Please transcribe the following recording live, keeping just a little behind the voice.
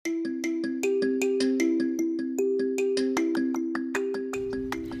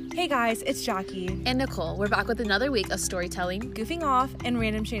Hey guys, it's Jackie. And Nicole. We're back with another week of storytelling, Goofing off, and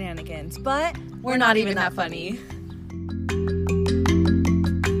random shenanigans, but we're not even that funny.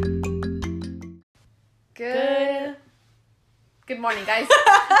 Good morning, guys.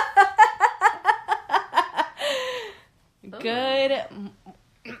 Good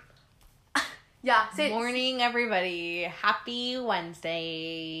Say morning, everybody. Happy Wednesday.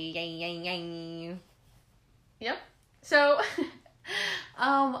 Yay, yay, yay. Yep. So,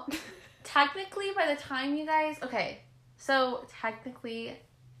 technically by the time you guys, technically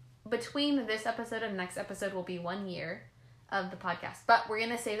between this episode and next episode will be 1 year of the podcast, but we're going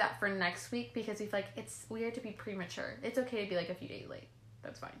to save that for next week because we feel like it's weird to be premature. It's okay to be like a few days late.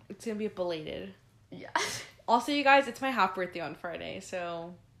 That's fine. It's going to be belated. Yeah. Also, you guys, it's my half birthday on Friday,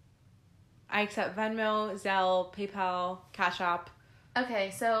 so I accept Venmo, Zelle, PayPal, Cash App.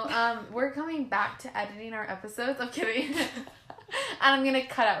 Okay, so we're coming back to editing our episodes. I'm kidding. And I'm gonna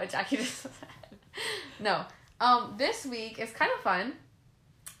cut out what Jackie just said. No. This week is kind of fun.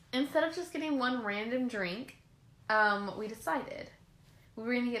 Instead of just getting one random drink, we decided we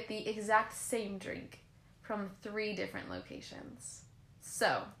were gonna get the exact same drink from 3 different locations.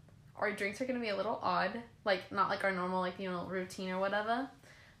 So our drinks are gonna be a little odd, like not like our normal routine or whatever.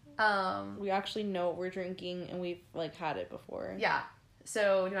 We actually know what we're drinking and we've had it before. Yeah.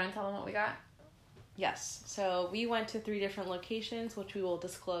 So, do you want to tell them what we got? Yes. So, we went to 3 different locations, which we will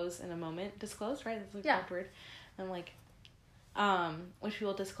disclose in a moment. Disclose, right? That's the correct word. And, which we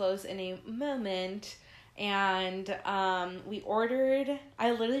will disclose in a moment. And, we ordered... I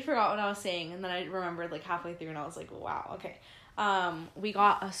literally forgot what I was saying, and then I remembered, halfway through, and I was like, wow, okay. We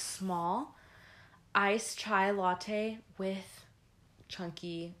got a small iced chai latte with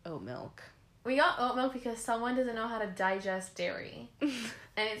chunky oat milk. We got oat milk because someone doesn't know how to digest dairy.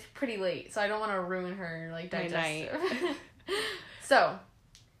 And it's pretty late, so I don't want to ruin her, digestive. So,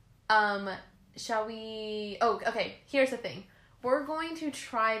 shall we... Oh, okay, here's the thing. We're going to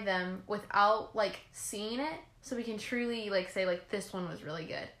try them without, seeing it, so we can truly, say, this one was really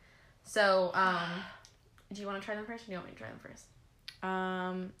good. So, do you want to try them first, or do you want me to try them first?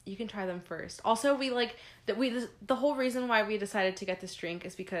 You can try them first. Also, the whole reason why we decided to get this drink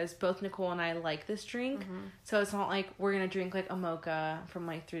is because both Nicole and I like this drink. Mm-hmm. So it's not like we're gonna drink a mocha from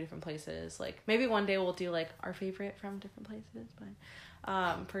 3 different places. Maybe one day we'll do our favorite from different places.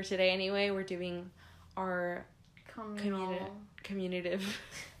 But for today anyway, we're doing our commutative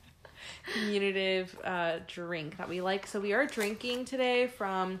drink that we like. So we are drinking today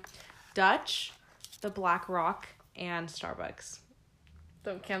from Dutch, the Black Rock, and Starbucks.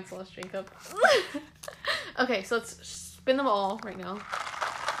 Don't cancel us, Jacob. Okay, so let's spin them all right now.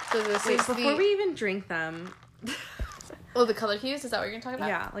 So before we even drink them... Oh, the color hues? Is that what you're going to talk about?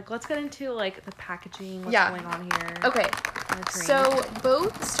 Yeah, let's get into, the packaging, what's going on here. Okay, so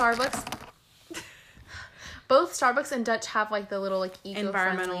both Starbucks and Dutch have, the little, eco-friendly...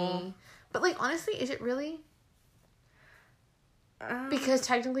 Environmental... But, honestly, is it really? Because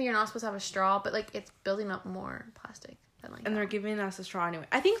technically you're not supposed to have a straw, but, it's building up more plastic. And they're giving us a straw anyway.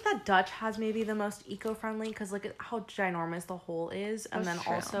 I think that Dutch has maybe the most eco-friendly because how ginormous the hole is. And then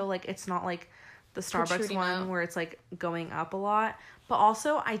true. Also, it's not the Starbucks one where it's, going up a lot. But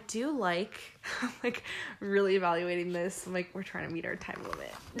also, I do really evaluating this. We're trying to meet our time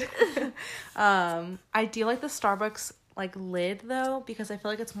limit. I do like the Starbucks, lid, though, because I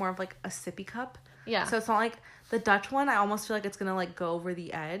feel like it's more of, a sippy cup. Yeah. So it's not the Dutch one, I almost feel like it's gonna go over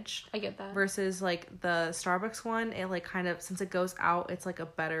the edge. I get that. Versus the Starbucks one, it kind of, since it goes out, it's a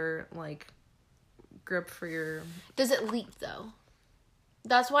better grip for your... Does it leak though?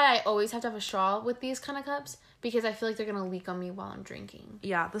 That's why I always have to have a straw with these kind of cups, because I feel like they're gonna leak on me while I'm drinking.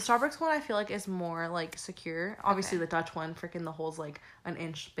 Yeah, the Starbucks one I feel is more secure. Obviously the Dutch one, freaking the hole's an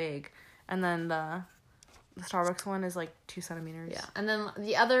inch big. And then the Starbucks one is 2 centimeters. Yeah, and then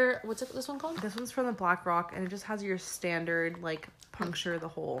the other, what's this one called? This one's from the Black Rock, and it just has your standard puncture the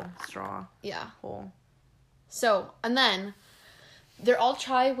hole straw. Yeah. Hole. So, and then they're all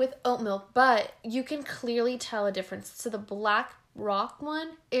chai with oat milk, but you can clearly tell a difference. So the Black Rock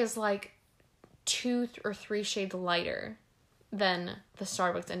one is 2 or 3 shades lighter than the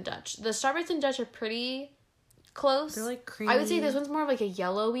Starbucks and Dutch. The Starbucks and Dutch are pretty close. They're creamy. I would say this one's more of a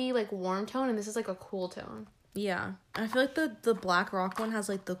yellowy, warm tone, and this is a cool tone. Yeah. I feel the Black Rock one has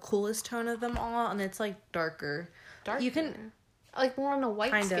the coolest tone of them all, and it's darker. Darker? You can... more on a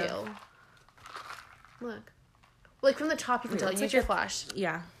white scale. Look. From the top you can tell. Use your flash.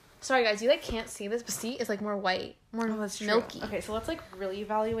 Yeah. Sorry guys, you can't see this, but see, it's more white. More milky. True. Okay, so let's really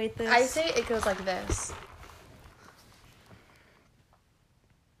evaluate this. I say it goes like this.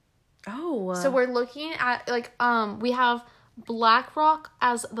 Oh. So we're looking at we have Black Rock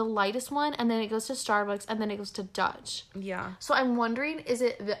as the lightest one, and then it goes to Starbucks, and then it goes to Dutch. Yeah. So I'm wondering, is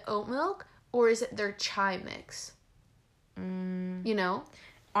it the oat milk or is it their chai mix? You know?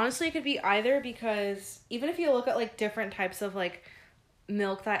 Honestly, it could be either, because even if you look at like different types of like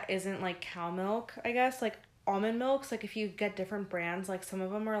milk that isn't like cow milk, I guess, like almond milks, like if you get different brands, like some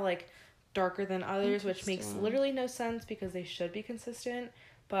of them are like darker than others, which makes literally no sense because they should be consistent,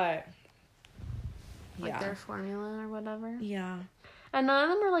 but like their formula or whatever. Yeah. And none of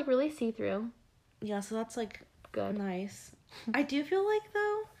them are like really see-through. Yeah, so that's like good. Nice. I do feel like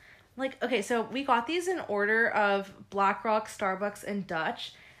though, like, okay, so we got these in order of Black Rock, Starbucks, and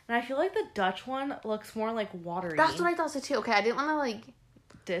Dutch, and I feel like the Dutch one looks more like watery. That's what I thought so too. Okay, I didn't want to like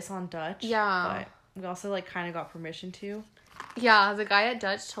diss on Dutch. Yeah. But we also like kind of got permission to. Yeah, the guy at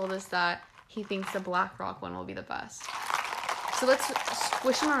Dutch told us that he thinks the Black Rock one will be the best. So let's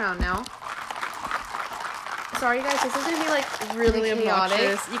squish them around now. Sorry guys, this is gonna be like really chaotic.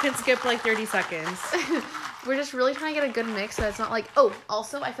 Obnoxious. You can skip like 30 seconds. We're just really trying to get a good mix so it's not like, oh,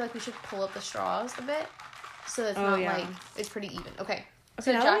 also I feel like we should pull up the straws a bit so it's not like, it's pretty even. Okay.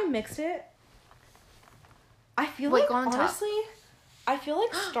 So now that we mixed it, I feel like, honestly, I feel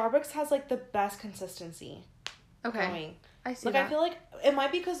like Starbucks has like the best consistency. Okay. Going. I see like, that. I feel like it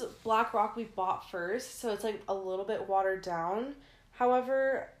might be because Black Rock we bought first, so it's like a little bit watered down.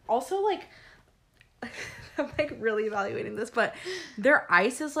 However, also like, I'm like really evaluating this, but their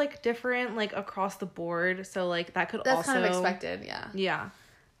ice is like different like across the board, so like that's also kind of expected. Yeah.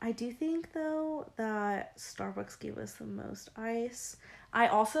 I do think though that Starbucks gave us the most ice. I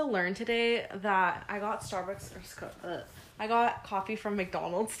also learned today that I got I got coffee from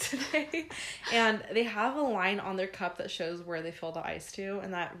McDonald's today, and they have a line on their cup that shows where they fill the ice to,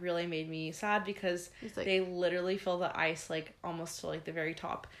 and that really made me sad because they literally fill the ice like almost to like the very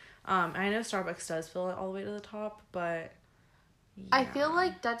top. I know Starbucks does fill it all the way to the top, but yeah. I feel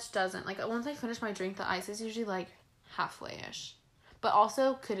like Dutch doesn't. Like once I finish my drink, the ice is usually like halfway-ish, but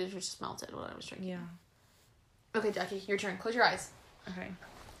also could have just melted while I was drinking. Yeah. Okay, Jackie, your turn. Close your eyes. Okay.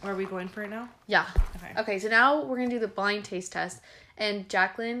 Are we going for it now? Yeah. Okay, so now we're going to do the blind taste test. And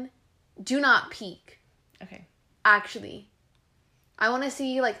Jacqueline, do not peek. Okay. Actually. I want to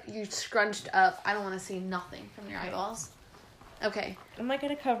see, like, you scrunched up. I don't want to see nothing from your eyeballs. Okay. I'm, like,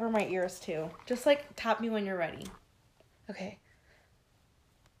 going to cover my ears, too. Just, like, tap me when you're ready. Okay.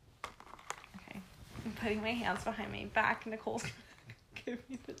 Okay. I'm putting my hands behind my back. Nicole's going to give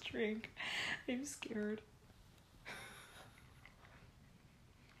me the drink. I'm scared.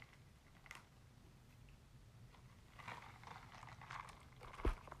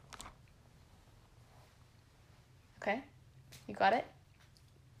 Okay, you got it?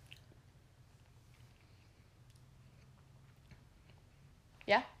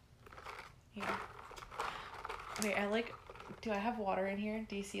 Yeah? Yeah. Okay, do I have water in here?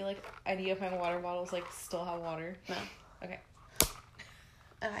 Do you see, like, any of my water bottles, like, still have water? No. Okay.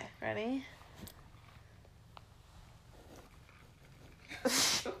 Okay, ready?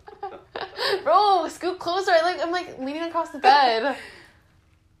 Bro, scoop closer. I'm like leaning across the bed.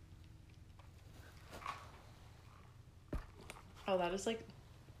 Oh, that is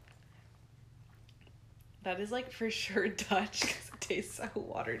like for sure Dutch because it tastes so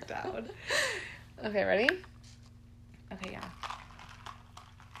watered down. Okay, ready? Okay, yeah.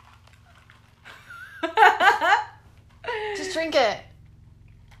 Just drink it.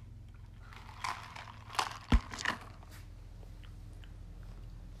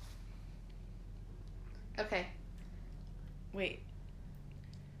 Okay. Wait.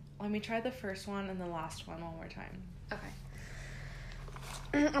 Let me try the first one and the last one more time. Okay.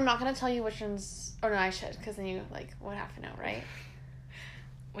 I'm not going to tell you which one's... Or no, I should, because then you, like, would have to know, right?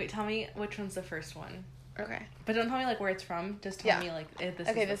 Wait, tell me which one's the first one. Okay. But don't tell me, like, where it's from. Just tell me, like, if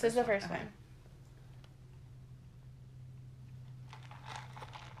this is the first one.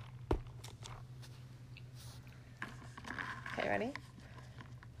 Okay, ready?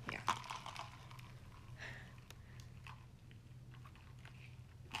 Yeah.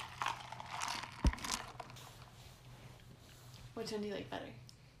 Which one do you like better?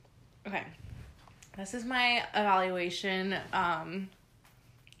 Okay. This is my evaluation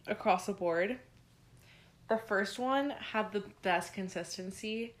across the board. The first one had the best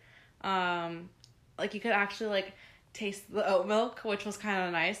consistency. Like, you could actually, like, taste the oat milk, which was kind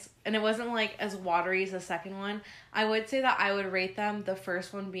of nice. And it wasn't, like, as watery as the second one. I would say that I would rate them, the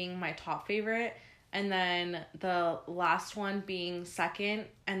first one being my top favorite, and then the last one being second,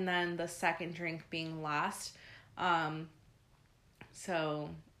 and then the second drink being last. So,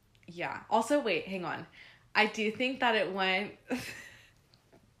 yeah. Also, wait, hang on. I do think that it went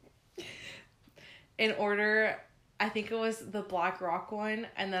in order. I think it was the Black Rock one,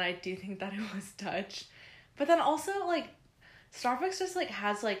 and then I do think that it was Dutch. But then also, like, Starbucks just, like,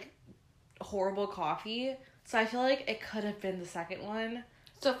 has, like, horrible coffee, so I feel like it could have been the second one.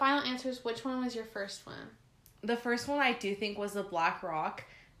 So final answers, which one was your first one? The first one I do think was the Black Rock,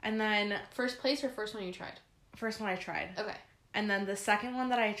 and then... First place or first one you tried? First one I tried. Okay. And then the second one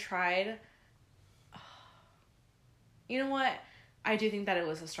that I tried... You know what? I do think that it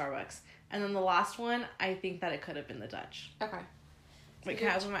was a Starbucks. And then the last one, I think that it could have been the Dutch. Okay. Wait, can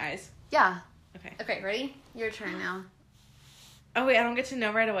I open my eyes? Yeah. Okay. Okay, ready? Your turn now. Oh, wait, I don't get to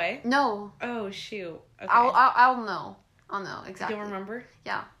know right away? No. Oh, shoot. Okay. I'll know. I'll know, exactly. You'll remember?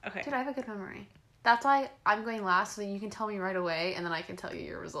 Yeah. Okay. Dude, I have a good memory. That's why I'm going last, so you can tell me right away, and then I can tell you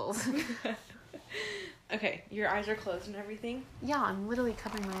your results. Okay, your eyes are closed and everything? Yeah, I'm literally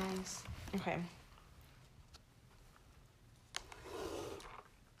covering my eyes. Okay.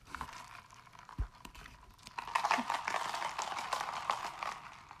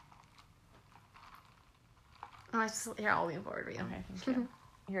 Here, I'll lean forward for you. Okay, thank you.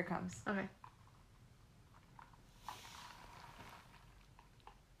 Here it comes. Okay.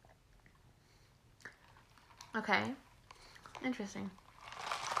 Okay. Interesting.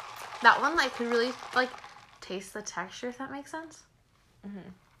 That one, like, could really, like, taste the texture, if that makes sense. Mm-hmm.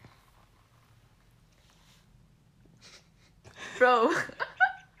 Bro.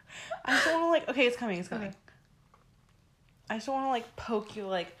 I just want to, like, okay, it's coming. Okay. I just want to, like, poke you,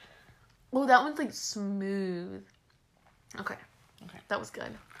 like... Oh, that one's, like, smooth. Okay. Okay. That was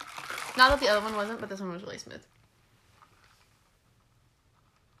good. Not that the other one wasn't, but this one was really smooth.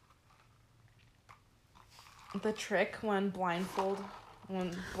 The trick when blindly...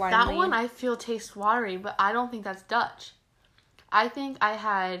 That one I feel tastes watery, but I don't think that's Dutch. I think I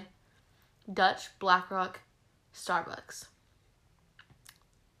had Dutch, Black Rock, Starbucks.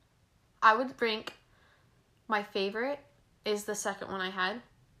 I would rank my favorite is the second one I had.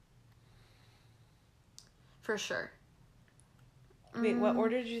 For sure. Wait, what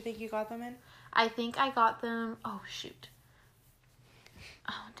order did you think you got them in? I think I got them... Oh, shoot.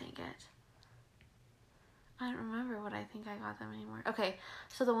 Oh, dang it. I don't remember what I think I got them anymore. Okay,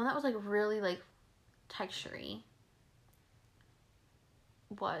 so the one that was, like, really, like, textury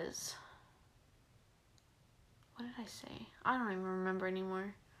was... What did I say? I don't even remember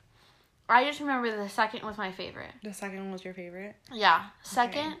anymore. I just remember the second was my favorite. The second one was your favorite? Yeah.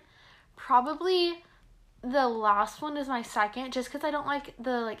 Second, probably the last one is my second, just because I don't like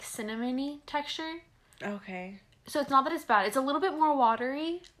the, like, cinnamony texture. Okay. So it's not that it's bad. It's a little bit more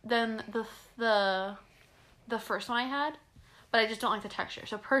watery than the first one I had, but I just don't like the texture.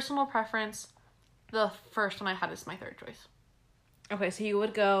 So personal preference, the first one I had is my third choice. Okay, so you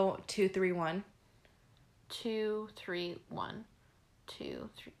would go 2, 3, 1. 2, 3, 1. 2,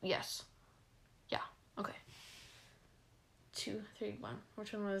 3. Yes. Yeah. Okay. 2, 3, 1.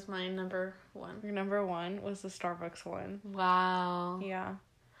 Which one was my number one? Your number one was the Starbucks one. Wow. Yeah.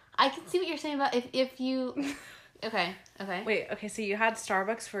 I can see what you're saying about if you... Okay. Wait, okay, so you had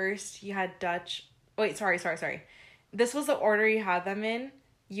Starbucks first, you had Dutch... Wait, sorry. This was the order you had them in.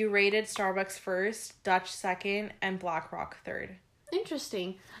 You rated Starbucks first, Dutch second, and Black Rock third.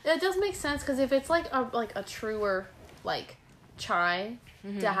 Interesting. That does make sense, because if it's like a truer, like, chai,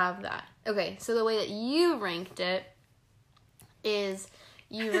 to have that. Okay, so the way that you ranked it is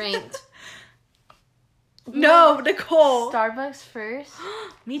you ranked... No, Nicole! Starbucks first.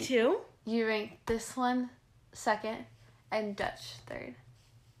 Me too. You ranked this one second, and Dutch third.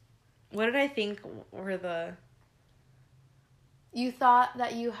 What did I think were the... You thought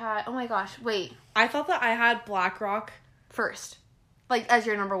that you had... Oh my gosh, wait. I thought that I had Black Rock... First. Like, as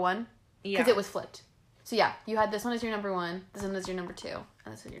your number one? Yeah. Because it was flipped. So yeah, you had this one as your number one, this one as your number two,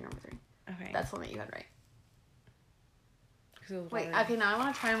 and this is your number three. Okay. That's the one that you had right. Wait, watery. okay, now I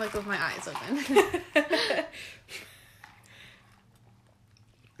want to try and, like, with my eyes open.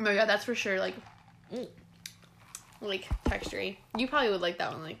 No, yeah, that's for sure, like... Like, textury. You probably would like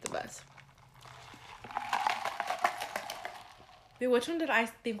that one, like, the best. Wait, which one did I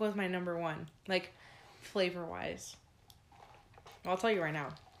think was my number one? Like, flavor-wise. I'll tell you right now.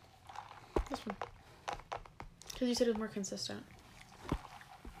 This one. Because you said it was more consistent.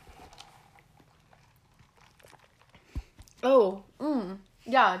 Oh,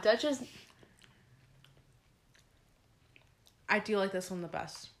 yeah, Dutch is... I do like this one the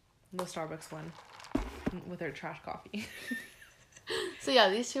best. The Starbucks one. With their trash coffee. So yeah,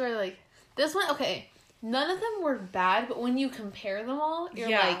 these two are like... This one, okay. None of them were bad, but when you compare them all, you're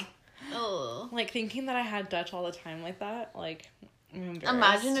like... Oh. Like, thinking that I had Dutch all the time like that, like... I'm embarrassed.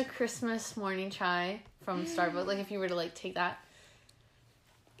 Imagine a Christmas morning chai from Starbucks. Like, if you were to, like, take that...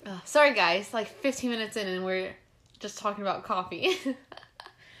 Sorry, guys. Like, 15 minutes in and we're just talking about coffee.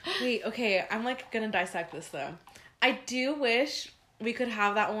 Wait, okay, I'm like gonna dissect this though. I do wish we could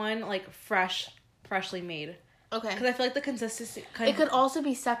have that one like freshly made. Okay. Because I feel like the consistency. It could also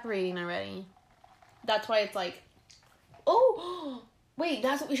be separating already. That's why it's like. Oh, wait.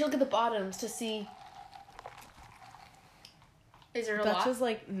 That's what we should look at the bottoms to see. Is there a lot? Dutch is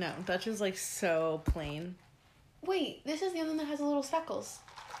like no. Dutch is like so plain. Wait, this is the other one that has the little speckles.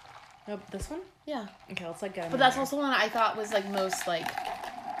 Oh, this one? Yeah. Okay, let's like get it. But that's also one I thought was like most like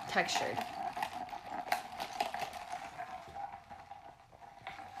textured.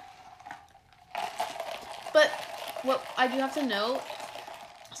 But what I do have to know,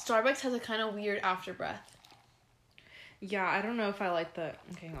 Starbucks has a kind of weird after breath. Yeah, I don't know if I like the.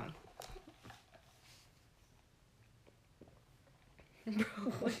 Okay, hang on.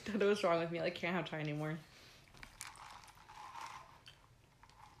 Bro, like, that was wrong with me. Like, can't have chai anymore.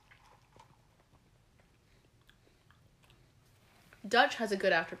 Dutch has a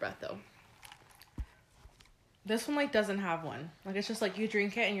good after breath though. This one like doesn't have one. Like it's just like you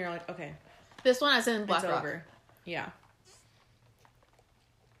drink it and you're like, okay. This one as in Black Rock. Over. Yeah.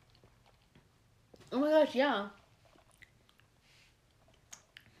 Oh my gosh, yeah.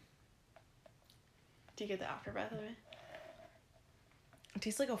 Do you get the after breath of it? It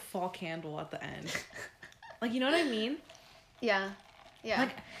tastes like a fall candle at the end. Like, you know what I mean? Yeah. Yeah.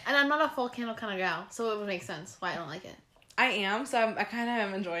 Like, and I'm not a fall candle kind of gal, so it would make sense why I don't like it. I am, so I kind of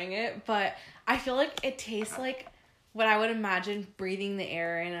am enjoying it, but I feel like it tastes like what I would imagine breathing the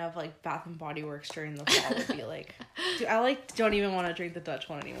air in of like Bath and Body Works during the fall would be like. Dude, I like don't even want to drink the Dutch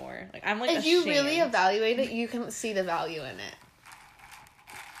one anymore. Like I'm like. If you really evaluate it, you can see the value in it.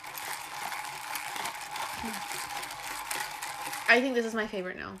 I think this is my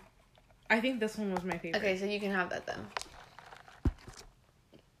favorite now. I think this one was my favorite. Okay, so you can have that then.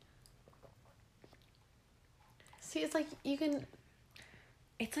 See, it's like you can.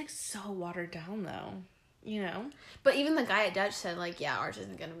 It's like so watered down though. You know? But even the guy at Dutch said, like, yeah, ours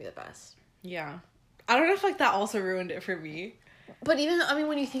isn't going to be the best. Yeah. I don't know if, like, that also ruined it for me. But even, I mean,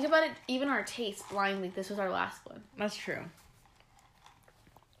 when you think about it, even our taste, blindly, this was our last one. That's true.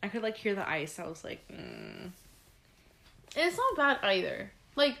 I could, like, hear the ice. I was like, And it's not bad either.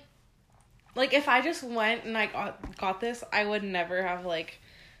 Like, if I just went and I got this, I would never have, like...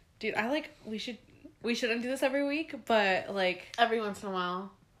 Dude, we shouldn't do this every week, but, like... Every once in a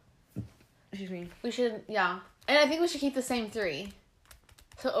while. Excuse me. We should, yeah. And I think we should keep the same 3.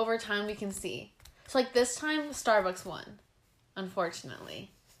 So over time we can see. So like this time, Starbucks won.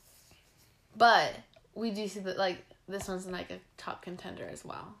 Unfortunately. But we do see that like this one's like a top contender as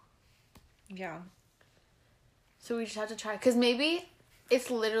well. Yeah. So we just have to try. Because maybe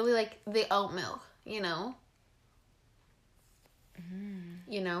it's literally like the oat milk, you know?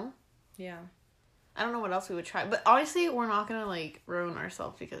 You know? Yeah. I don't know what else we would try. But obviously, we're not going to, like, ruin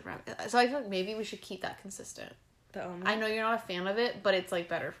ourselves because we're... So I feel like maybe we should keep that consistent. The oat milk? I know you're not a fan of it, but it's, like,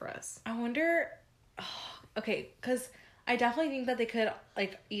 better for us. I wonder... okay, because I definitely think that they could,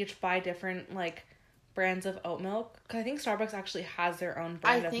 like, each buy different, like, brands of oat milk. Because I think Starbucks actually has their own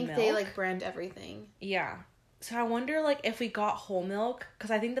brand of milk. I think they, like, brand everything. Yeah. So I wonder, like, if we got whole milk...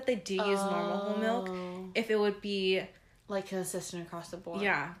 Because I think that they do use normal whole milk. If it would be... Like, consistent across the board.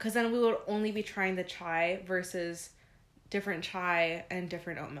 Yeah, because then we would only be trying the chai versus different chai and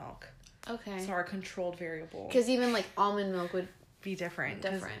different oat milk. Okay. So our controlled variable. Because even, like, almond milk would... be different.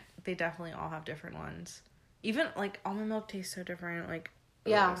 They definitely all have different ones. Even, like, almond milk tastes so different. Like,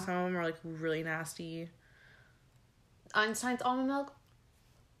 yeah. Some of them are, like, really nasty. Einstein's almond milk?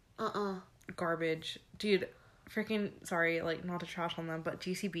 Garbage. Dude, freaking... Sorry, like, not to trash on them, but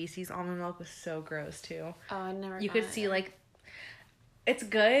GCBC's almond milk was so gross, too. Oh, I never You could see, like... It's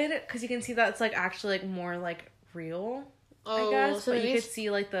good, because you can see that it's, like, actually, like, more, like, real, I guess. So but you could see,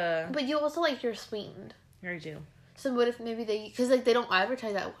 like, the... But you also, like, you're sweetened. I do. So what if maybe they... Because, like, they don't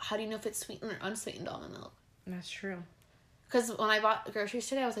advertise that. How do you know if it's sweetened or unsweetened almond milk? That's true. Because when I bought groceries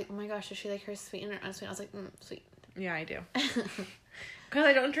today, I was like, oh my gosh, does she like her sweetened or unsweetened? I was like, sweetened. Yeah, I do. Because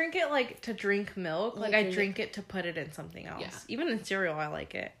I don't drink it, like, to drink milk. Like, I drink it to put it in something else. Yeah. Even in cereal, I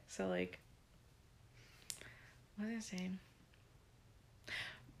like it. So, like... What was I saying?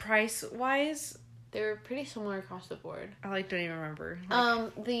 Price-wise... They were pretty similar across the board. I, like, don't even remember.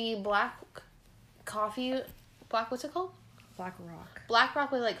 Like, the black coffee... What's it called? Black Rock. Black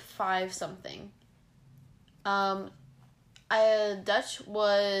Rock was, like, 5 something. Dutch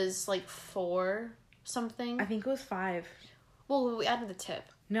was, like, 4 something. I think it was 5. Well, we added the tip.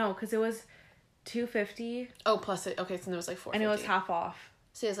 No, because it was $2.50. Oh, plus it. Okay, so it was like $4.50. And it was half off.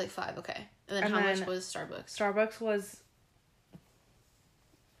 So it was like 5. Okay, and then how much was Starbucks? Starbucks was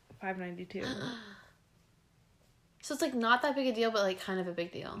 $5.92. So it's like not that big a deal, but like kind of a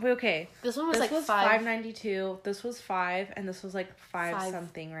big deal. Okay. This one was like $5.92. This was $5, and this was like five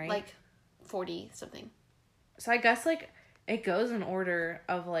something, right? Like 40 something. So I guess like it goes in order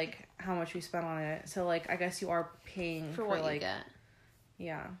of like how much we spent on it. So like I guess you are paying for what like, you get.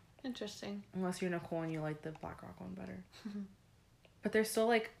 Yeah. Interesting. Unless you're Nicole and you like the Black Rock one better. But they're still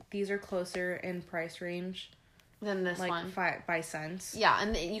like, these are closer in price range than this one. By cents. Yeah,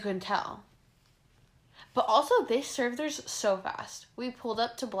 and you can tell. But also, they serve theirs so fast. We pulled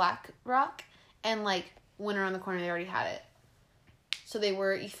up to Black Rock and, like, went around the corner. They already had it. So they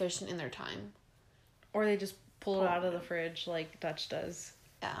were efficient in their time. Or they just pull it out of the fridge like Dutch does.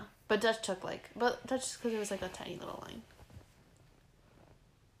 Yeah. But Dutch took, like... But Dutch, because it was, like, a tiny little line.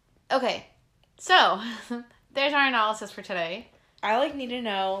 Okay. So, there's our analysis for today. I, like, need to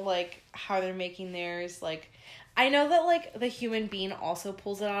know, like, how they're making theirs. Like, I know that, like, the Human Bean also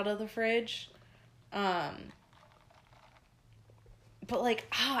pulls it out of the fridge. But, like,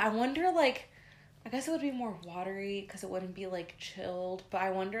 I wonder, like, I guess it would be more watery because it wouldn't be, like, chilled. But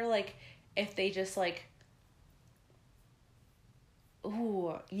I wonder, like, if they just, like...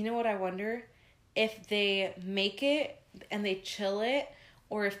 Ooh, you know what I wonder? If they make it and they chill it,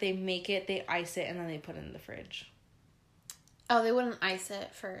 or if they make it, they ice it, and then they put it in the fridge. Oh, they wouldn't ice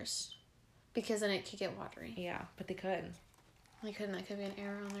it first. Because then it could get watery. Yeah, but they could. They couldn't. That could be an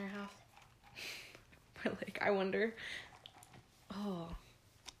error on their half. But, like, I wonder... Oh.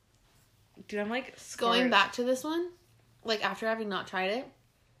 Dude, I'm, like, scared. Going back to this one, like, after having not tried it,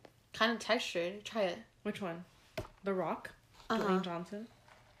 kind of textured. Try it. Which one? The Rock? Dwayne Johnson?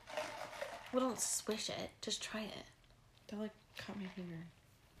 Well, don't swish it. Just try it. Don't, like, cut my finger.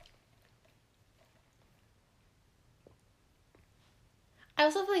 I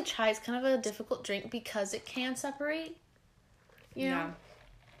also feel like chai is kind of a difficult drink because it can separate. You know?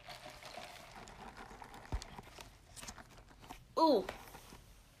 Ooh.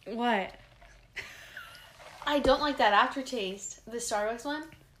 What? I don't like that aftertaste. The Starbucks one?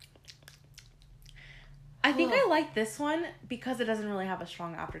 I think I like this one because it doesn't really have a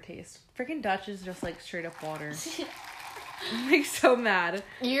strong aftertaste. Freaking Dutch is just like straight up water. I'm like so mad.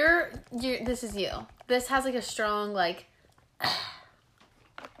 You're this is you. This has like a strong like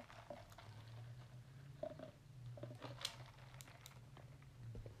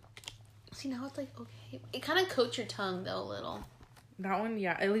See, now it's like okay. It kind of coats your tongue though a little. That one,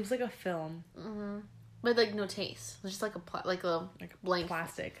 yeah, it leaves like a film. Mm-hmm. But like no taste. It's just like a blank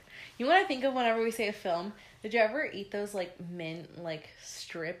plastic. You know what I think of whenever we say a film? Did you ever eat those like mint like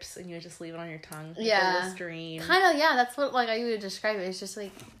strips and you would just leave it on your tongue? Like, yeah. Listerine. Kind of, yeah. That's what like I would describe it. It's just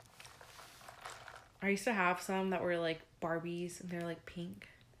like. I used to have some that were like Barbies and they're like pink.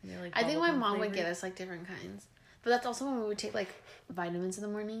 And they're, like, I think my mom would get us like different kinds. But that's also when we would take like vitamins in the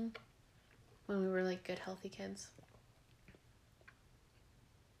morning. When we were like good healthy kids.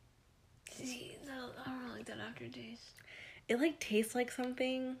 See, I don't really like that aftertaste. It like tastes like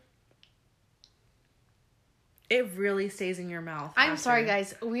something. It really stays in your mouth. I'm sorry,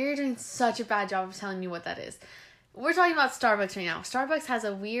 guys. We're doing such a bad job of telling you what that is. We're talking about Starbucks right now. Starbucks has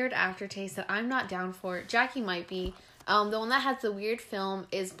a weird aftertaste that I'm not down for. Jackie might be. The one that has the weird film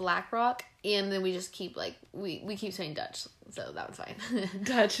is Black Rock, and then we just keep like we keep saying Dutch, so that was fine.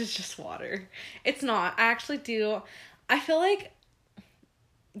 Dutch is just water. It's not. I actually do. I feel like,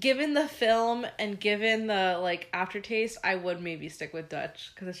 given the film and given the like aftertaste, I would maybe stick with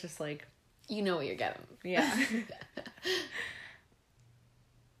Dutch because it's just like you know what you're getting. Yeah.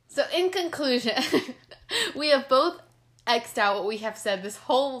 So in conclusion, we have both X'd out what we have said this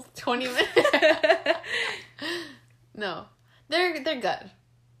whole 20 minutes. No, they're good.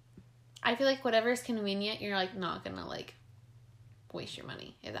 I feel like whatever's convenient, you're like not gonna like waste your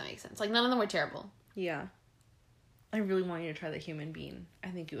money, if that makes sense. Like none of them were terrible. Yeah. I really want you to try the Human Bean. I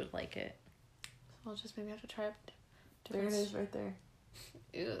think you would like it. So I'll just maybe have to try it. There it is right there.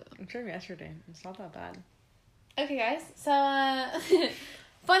 Ew. I tried yesterday. It's not that bad. Okay, guys. So,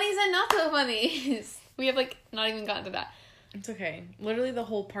 funnies and not so funnies. We have like not even gotten to that. It's okay. Literally, the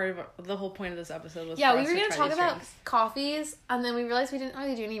whole point of this episode was we were gonna talk about coffees, and then we realized we didn't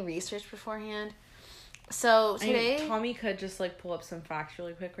really do any research beforehand. So today, Tommy could just like pull up some facts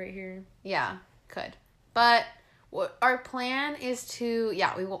really quick right here. Yeah, could. But what our plan is to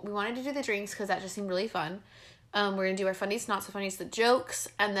we wanted to do the drinks because that just seemed really fun. We're gonna do our funnies, not so funnies, the jokes,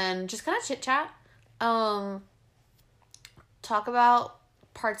 and then just kind of chit chat. Talk about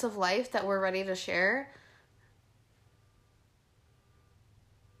parts of life that we're ready to share.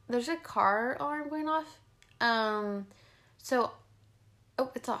 There's a car alarm going off. It's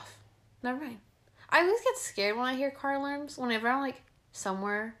off. Never mind. I always get scared when I hear car alarms. Whenever I'm like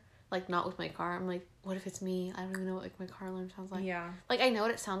somewhere like, not with my car. I'm like, what if it's me? I don't even know what, like, my car alarm sounds like. Yeah. Like, I know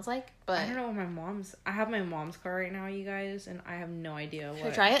what it sounds like, but... I don't know what I have my mom's car right now, you guys, and I have no idea what... Should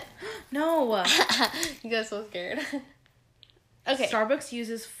we try it? No! You guys so scared. Okay. Starbucks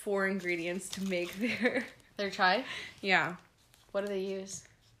uses 4 ingredients to make their chai? Yeah. What do they use?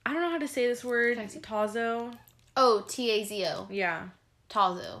 I don't know how to say this word. Tazo. Oh, Tazo. Yeah.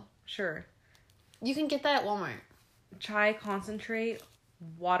 Tazo. Sure. You can get that at Walmart. Chai concentrate,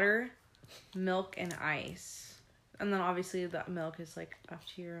 water, milk, and ice. And then obviously that milk is like up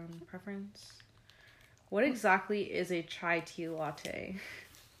to your own preference. What exactly is a chai tea latte?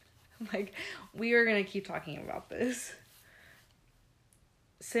 Like, we are going to keep talking about this.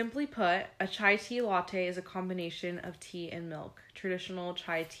 Simply put, a chai tea latte is a combination of tea and milk. Traditional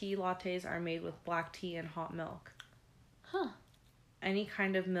chai tea lattes are made with black tea and hot milk. Huh. Any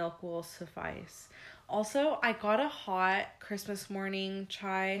kind of milk will suffice. Also, I got a hot Christmas morning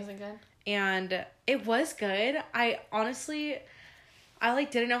chai. Was it good? And it was good. I honestly,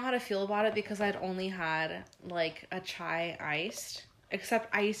 like, didn't know how to feel about it because I'd only had, like, a chai iced.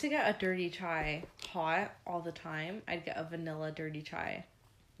 Except I used to get a dirty chai hot all the time. I'd get a vanilla dirty chai.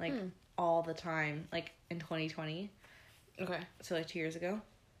 Like, all the time. Like, in 2020. Okay. So, like, 2 years ago.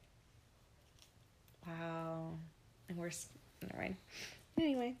 Wow. And we're... Never mind.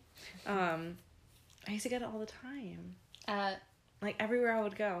 Anyway. I used to get it all the time. Like, everywhere I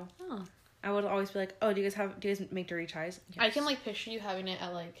would go. Oh. I would always be like, oh, do you guys make dirty chais? Yes. I can, like, picture you having it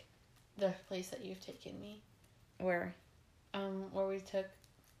at, like, the place that you've taken me. Where? Where we took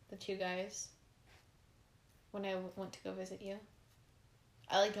the 2 guys when I went to go visit you.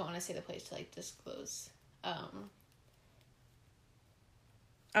 I, like, don't want to say the place to, like, disclose. Oh,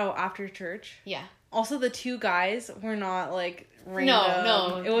 after church? Yeah. Also, the 2 guys were not, like, random.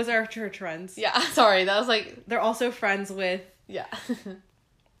 No. It was our church friends. Yeah, sorry. That was, like... They're also friends with... Yeah.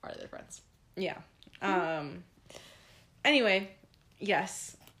 Are they friends? Yeah. Anyway,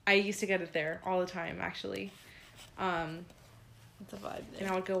 yes. I used to get it there all the time, actually. It's a vibe there. And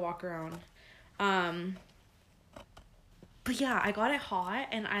I would go walk around. But yeah, I got it hot,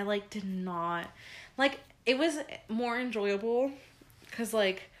 and I, like, did not... Like, it was more enjoyable, because,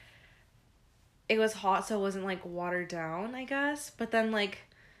 like, it was hot, so it wasn't, like, watered down, I guess. But then, like,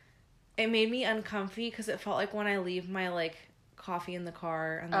 it made me uncomfy, because it felt like when I leave my, like, coffee in the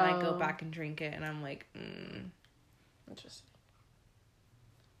car, and then I go back and drink it, and I'm like, Interesting.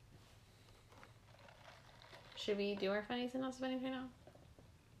 Should we do our funnies and not so funnies right now?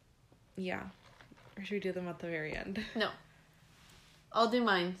 Yeah. Or should we do them at the very end? No. I'll do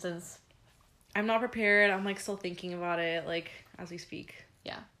mine since... I'm not prepared. I'm, like, still thinking about it, like, as we speak.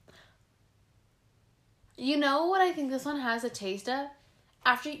 Yeah. You know what I think this one has a taste of?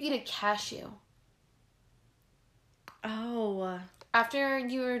 After you eat a cashew. Oh. After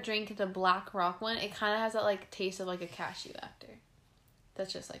you drink the Black Rock one, it kind of has that, like, taste of, like, a cashew after.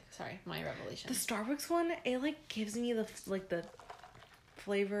 That's just, like, sorry, my revelation. The Starbucks one, it, like, gives me the, like, the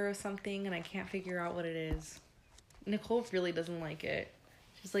flavor of something, and I can't figure out what it is. Nicole really doesn't like it.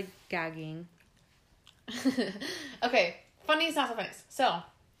 She's, like, gagging. Okay, funnies, not so funnies. So,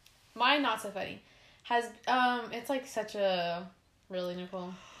 my not so funny has, it's, like, such a... Really,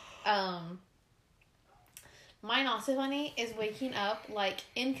 Nicole? My not so funny is waking up, like,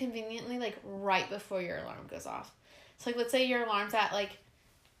 inconveniently, like, right before your alarm goes off. So, like, let's say your alarm's at, like...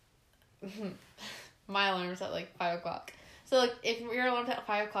 my alarm's at, like, 5 o'clock. So, like, if your alarm's at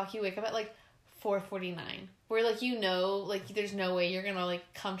 5 o'clock, you wake up at, like, 4:49. Where, like, you know, like, there's no way you're gonna,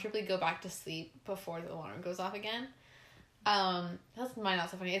 like, comfortably go back to sleep before the alarm goes off again. That's my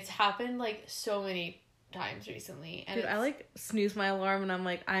not so funny. It's happened, like, so many times recently. And dude, I, like, snooze my alarm and I'm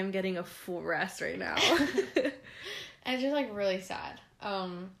like, I'm getting a full rest right now. And it's just, like, really sad.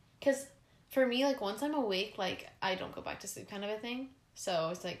 Because for me, like, once I'm awake, like, I don't go back to sleep kind of a thing. So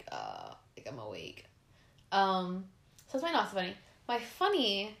it's like I'm awake. So that's my not so funny. My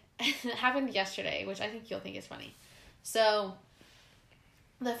funny happened yesterday, which I think you'll think is funny. So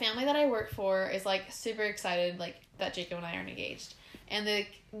the family that I work for is, like, super excited, like, that Jacob and I are engaged. And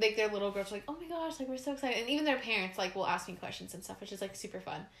their little girls are like, oh my gosh, like, we're so excited. And even their parents, like, will ask me questions and stuff, which is, like, super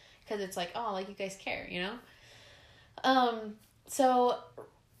fun. Because it's like, oh, like, you guys care, you know? So,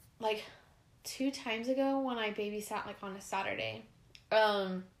 like, 2 times ago when I babysat, like, on a Saturday,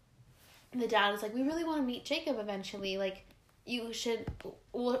 the dad was like, we really want to meet Jacob eventually. Like, we should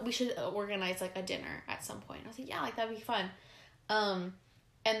organize, like, a dinner at some point. I was like, yeah, like, that'd be fun.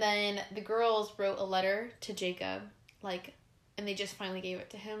 And then the girls wrote a letter to Jacob, like, and they just finally gave it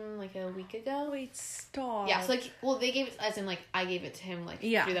to him, like, a week ago. Wait, stop. Yeah, so, like, well, they gave it, as in, like, I gave it to him, like,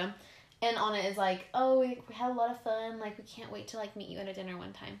 through them. And on it is like, oh, we had a lot of fun. Like, we can't wait to, like, meet you at a dinner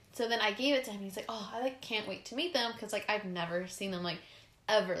one time. So then I gave it to him. And he's like, oh, I, like, can't wait to meet them. Because, like, I've never seen them, like,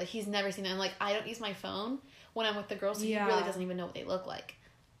 ever. Like, he's never seen them. Like, I don't use my phone when I'm with the girls. So he really doesn't even know what they look like.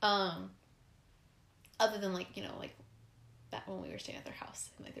 Other than, like, you know, like, that when we were staying at their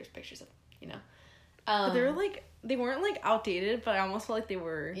house. And, like, there's pictures of, you know. But they were, like, they weren't, like, outdated. But I almost felt like they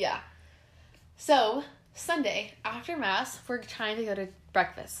were. Yeah. So, Sunday, after Mass, we're trying to go to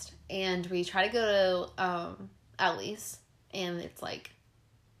breakfast. And we try to go to Ellie's, and it's, like,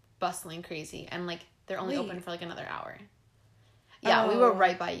 bustling crazy. And, like, they're only open for, like, another hour. Yeah, we were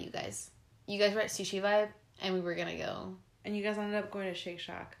right by you guys. You guys were at Sushi Vibe, and we were gonna go. And you guys ended up going to Shake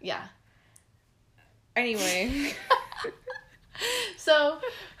Shack. Yeah. Anyway. So,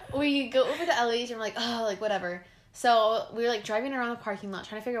 we go over to Ellie's, and we're like, oh, like, whatever. So, we were, like, driving around the parking lot,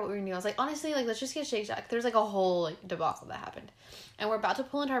 trying to figure out what we were going to do. I was like, honestly, like, let's just get Shake Shack. There's, like, a whole, like, debacle that happened. And we're about to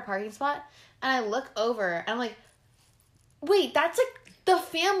pull into our parking spot, and I look over, and I'm like, wait, that's, like, the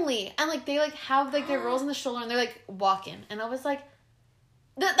family. And, like, they, like, have, like, their girls on the shoulder, and they're, like, walking. And I was like,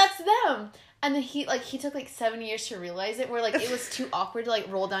 that's them. And then he took, like, 7 years to realize it, where, like, it was too awkward to,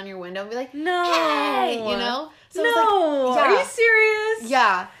 like, roll down your window and be like, no. Hey! You know? So no. it was like, yeah. Are you serious?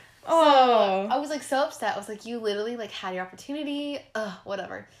 Yeah. Oh. So I was, like, so upset. I was like, you literally, like, had your opportunity. Ugh,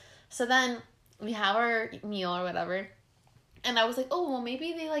 whatever. So then we have our meal or whatever. And I was like, oh, well,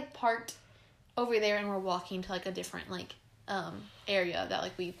 maybe they, like, parked over there and we're walking to, like, a different, like, area that,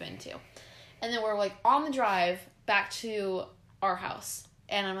 like, we've been to. And then we're, like, on the drive back to our house.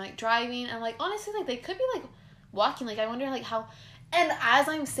 And I'm, like, driving. And I'm, like, honestly, like, they could be, like, walking. Like, I wonder, like, how... And as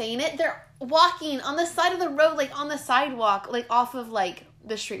I'm saying it, they're walking on the side of the road, like, on the sidewalk, like, off of, like,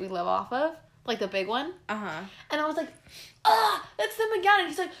 the street we live off of. Like, the big one. Uh-huh. And I was like, that's them again. And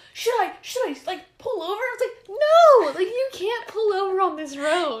he's like, should I, like, pull over? I was like, no! Like, you can't pull over on this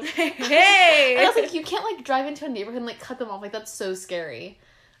road. Hey! And I was like, you can't, like, drive into a neighborhood and, like, cut them off. Like, that's so scary.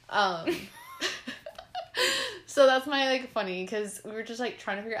 So that's my, like, funny, because we were just, like,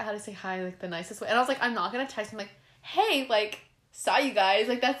 trying to figure out how to say hi, like, the nicest way. And I was like, I'm not gonna text him, like, hey, like, saw you guys.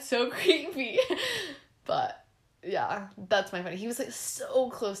 Like, that's so creepy. But, yeah, that's my funny. He was, like, so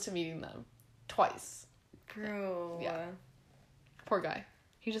close to meeting them. Twice. Bro. Yeah. Poor guy.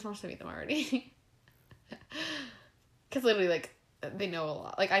 He just wants to meet them already. Because literally, like, they know a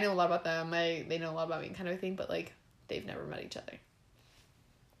lot. Like, I know a lot about them. They know a lot about me kind of thing. But, like, they've never met each other.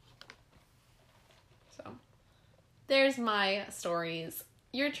 So, there's my stories.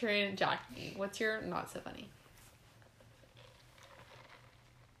 Your turn, Jackie. What's your not so funny?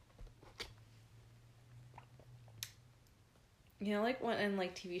 You know, like, when in,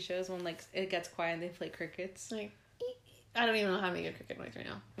 like, TV shows, when, like, it gets quiet and they play crickets? Like, I don't even know how to make a cricket noise right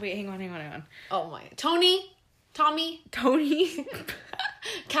now. Wait, hang on. Oh, my. Tony? Tommy? Tony?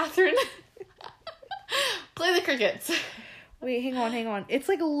 Catherine? Play the crickets. Wait, hang on. It's,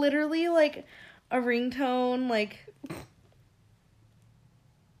 like, literally, like, a ringtone, like...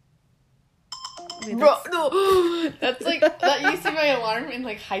 Wait, bro, no. That's, like, that used to be my alarm in,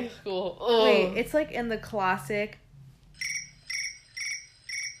 like, high school. Ugh. Wait, it's, like, in the classic...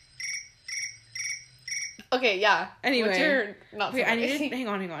 Okay, yeah. Anyway. What's your not so Wait, funny? I need to... Hang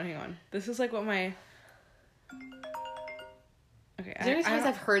on. This is, like, what my... Okay, Is there any times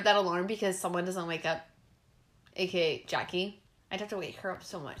I've heard that alarm because someone doesn't wake up? AKA Jackie. I'd have to wake her up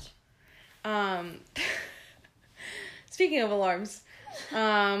so much. Speaking of alarms,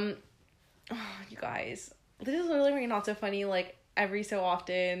 oh, you guys, this is literally not so funny, like, every so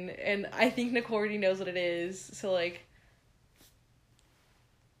often, and I think Nicole already knows what it is, so, like...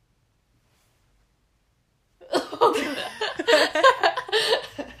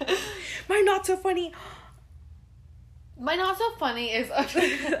 My not so funny... My not so funny is...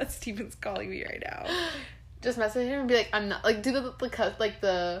 That's Steven's calling me right now. Just message him and be like, I'm not... Like, do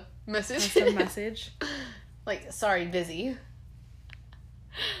the message. Custom message. Like, sorry, busy.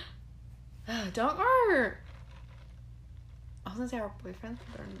 Don't our... I was gonna say our boyfriends,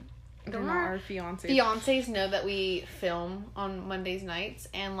 but Don't our fiancés. Fiancés know that we film on Mondays nights,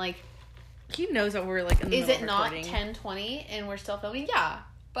 and, like... He knows that we're, like, in the Is it not 10:20 and we're still filming? Yeah,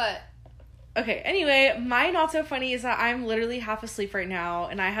 but... Okay, anyway, my not so funny is that I'm literally half asleep right now,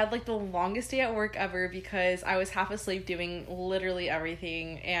 and I had, like, the longest day at work ever because I was half asleep doing literally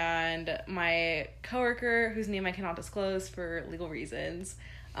everything, and my coworker, whose name I cannot disclose for legal reasons,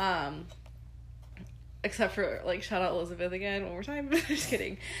 except for, like, shout out Elizabeth again one more time, just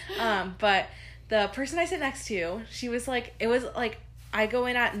kidding, but the person I sit next to, she was, like, it was, like, I go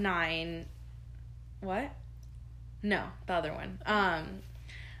in at 9, what? No, the other one,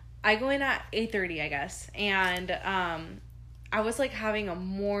 I go in at 8:30, I guess, and I was, like, having a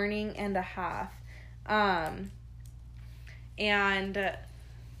morning and a half. And I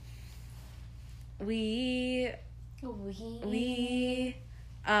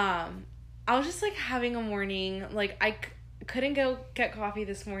was just, like, having a morning, like, I couldn't go get coffee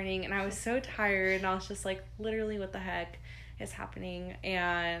this morning, and I was so tired, and I was just, like, literally, what the heck is happening?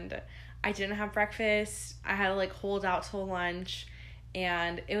 And I didn't have breakfast. I had to, like, hold out till lunch,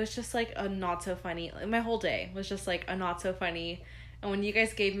 and it was just, like, a not so funny, my whole day was just, like, a not so funny. And when you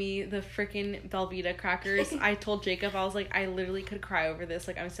guys gave me the freaking Belvita crackers, I told Jacob, I was like, I literally could cry over this.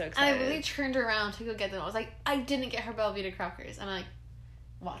 Like, I'm so excited. And I really turned around to go get them. I was like, I didn't get her Belvita crackers. And I, like,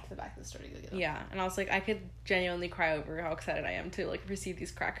 walked to the back of the store to go get them. Yeah. And I was like, I could genuinely cry over how excited I am to, like, receive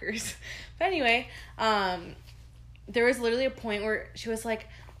these crackers. But anyway, there was literally a point where she was like,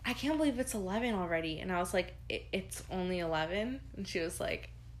 I can't believe it's 11 already. And I was like, it's only 11? And she was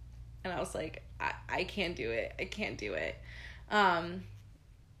like, and I was like, I can't do it. I can't do it.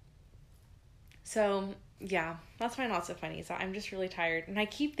 So yeah, that's my not so funny. So I'm just really tired, and I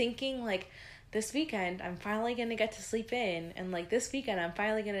keep thinking, like, this weekend I'm finally gonna get to sleep in, and like this weekend I'm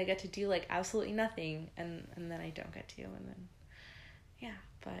finally gonna get to do like absolutely nothing, and then I don't get to, and then yeah,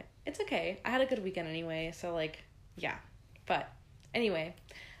 but it's okay. I had a good weekend anyway, so like yeah. But anyway,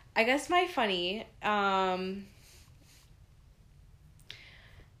 I guess my funny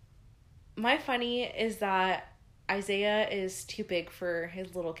is that Isaiah is too big for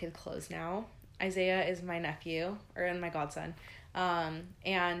his little kid clothes now. Isaiah is my nephew, and my godson.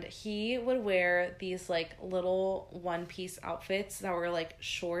 And he would wear these, like, little one-piece outfits that were, like,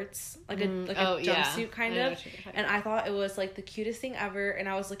 shorts, like a jumpsuit kind of. And I thought it was, like, the cutest thing ever. And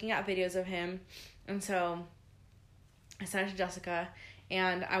I was looking at videos of him. And so I sent it to Jessica,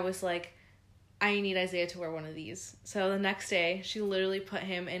 and I was like, I need Isaiah to wear one of these. So the next day, she literally put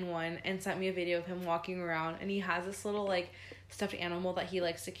him in one and sent me a video of him walking around. And he has this little, like, stuffed animal that he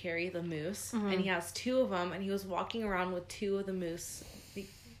likes to carry, the moose. Mm-hmm. And he has 2 of them. And he was walking around with 2 of the moose. We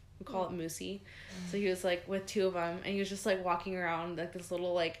call it Moosey. Mm-hmm. So he was, like, with 2 of them. And he was just, like, walking around, like, this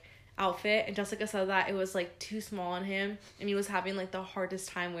little, like, outfit. And Jessica said that it was, like, too small on him. And he was having, like, the hardest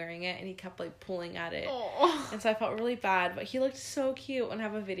time wearing it. And he kept, like, pulling at it. Aww. And so I felt really bad. But he looked so cute. And I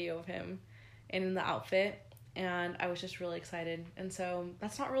have a video of him in the outfit, and I was just really excited. And so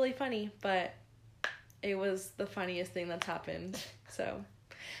that's not really funny, but it was the funniest thing that's happened. So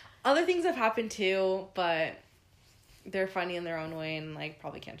other things have happened too, but they're funny in their own way, and like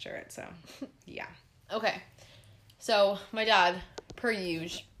probably can't share it. So yeah. Okay, so my dad, per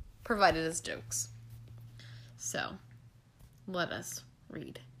usual, provided us jokes. So let us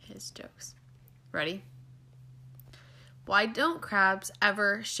read his jokes. Ready? Why don't crabs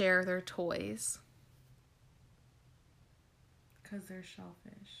ever share their toys? Because they're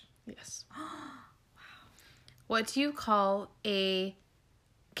shellfish. Yes. Wow. What do you call a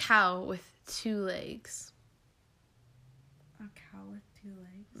cow with 2 legs? A cow with 2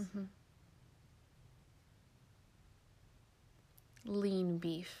 legs? Mm-hmm. Lean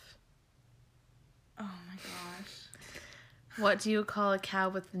beef. Oh my gosh. What do you call a cow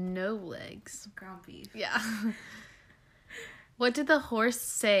with no legs? Ground beef. Yeah. What did the horse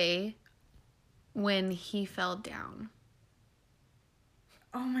say when he fell down?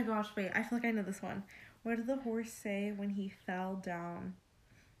 Oh my gosh, wait. I feel like I know this one. What did the horse say when he fell down?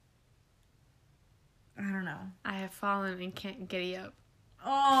 I don't know. I have fallen and can't get up.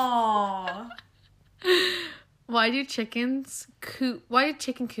 Oh. Why do chicken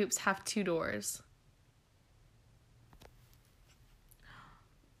coops have 2 doors?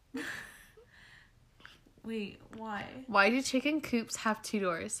 Wait, why? Why do chicken coops have 2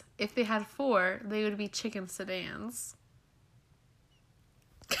 doors? If they had 4, they would be chicken sedans.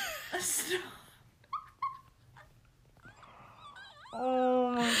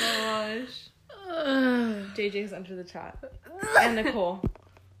 Oh my gosh. JJ's under the chat. And Nicole.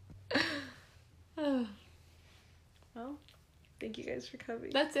 Well, thank you guys for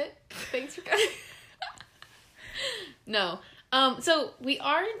coming. That's it. Thanks for coming. No. So we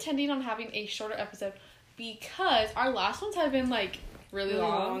are intending on having a shorter episode because our last ones have been like really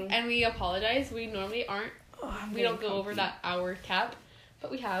long, and we apologize. We normally aren't. We don't go over that hour cap, but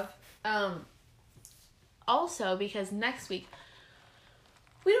we have. Also, because next week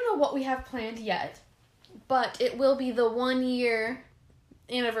we don't know what we have planned yet, but it will be the 1-year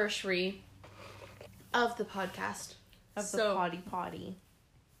anniversary of the podcast. Of the potty.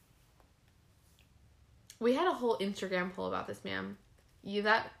 We had a whole Instagram poll about this, ma'am.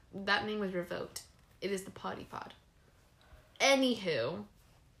 That name was revoked. It is the Potty Pod. Anywho,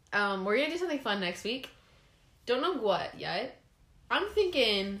 we're gonna do something fun next week. Don't know what yet. I'm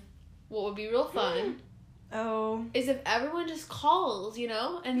thinking what would be real fun. Oh. Is if everyone just calls,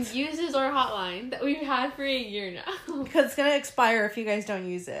 and uses our hotline that we've had for a year now. Because it's gonna expire if you guys don't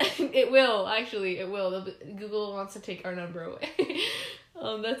use it. It will, actually. It will. Google wants to take our number away.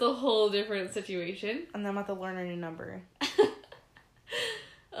 That's a whole different situation. And then I'm about to learn a new number.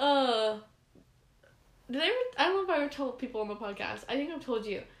 I don't know if I ever told people on the podcast. I think I've told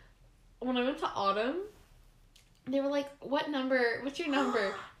you. When I went to Autumn, they were like, what's your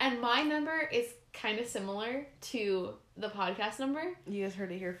number? And my number is kind of similar to the podcast number. You guys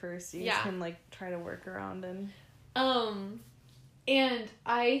heard it here first. You guys can try to work around and and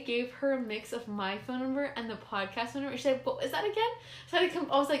I gave her a mix of my phone number and the podcast number. She said, what is that again? So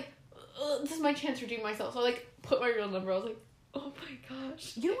I was like, this is my chance to redeem myself. So I put my real number. I was like, oh my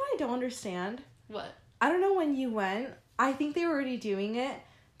gosh. You know what I don't understand? What? I don't know when you went. I think they were already doing it.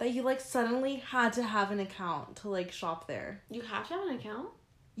 That you suddenly had to have an account to shop there. You have to have an account?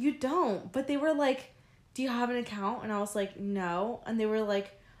 You don't. But they were like, do you have an account? And I was like, no. And they were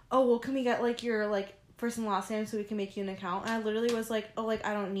like, oh, well, can we get your first and last name so we can make you an account? And I literally was like, oh,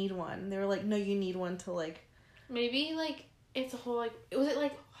 I don't need one. And they were like, no, you need one to Maybe it's a whole was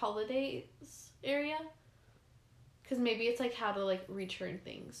it holidays area? Because maybe it's how to return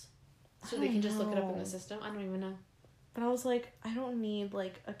things. So they can just look it up in the system. I don't even know. But I was like, I don't need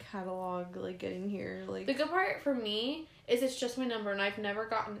a catalog getting here. The good part for me is it's just my number and I've never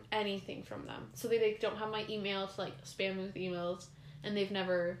gotten anything from them. So they don't have my email to spam me with emails, and they've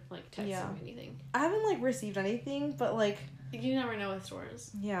never texted me anything. I haven't received anything, but you never know with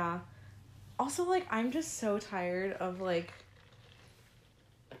stores. Yeah. Also I'm just so tired of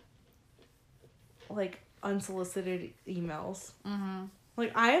unsolicited emails. Mm-hmm.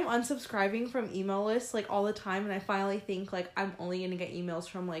 I am unsubscribing from email lists, all the time, and I finally think, I'm only gonna get emails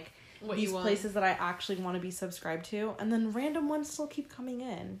from, these places that I actually want to be subscribed to, and then random ones still keep coming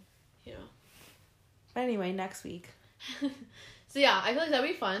in. Yeah. But anyway, next week. So, yeah, I feel that'd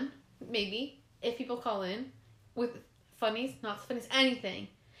be fun, maybe, if people call in with funnies, not funnies, anything.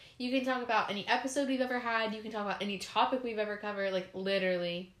 You can talk about any episode we've ever had, you can talk about any topic we've ever covered,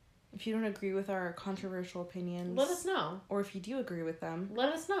 literally. If you don't agree with our controversial opinions, let us know. Or if you do agree with them,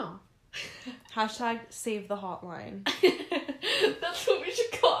 let us know. # save the hotline. That's what we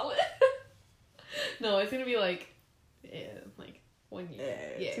should call it. No, it's gonna be 1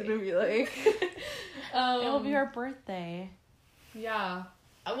 year. It's gonna be it'll be our birthday. Yeah.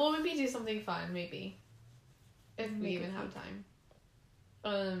 We'll maybe do something fun, maybe. If we even have time.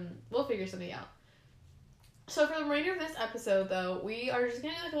 We'll figure something out. So for the remainder of this episode, though, we are just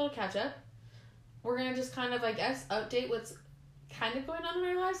going to do a little catch-up. We're going to just kind of, I guess, update what's kind of going on in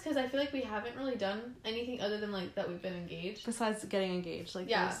our lives, because I feel we haven't really done anything other than, that we've been engaged. Besides getting engaged.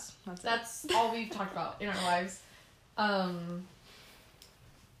 Yeah, that's all we've talked about in our lives.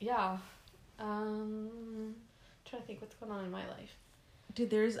 Yeah. Trying to think what's going on in my life. Dude,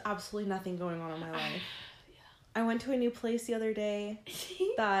 there's absolutely nothing going on in my life. I went to a new place the other day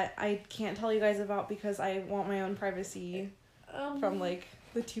that I can't tell you guys about because I want my own privacy from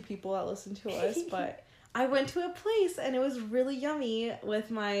the two people that listen to us. But I went to a place and it was really yummy with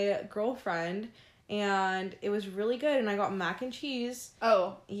my girlfriend, and it was really good, and I got mac and cheese.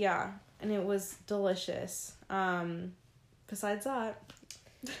 Oh. Yeah, and it was delicious. Besides that,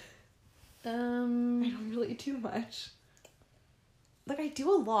 I don't really do much. I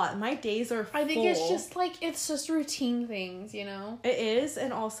do a lot. My days are full. I think it's just routine things, It is,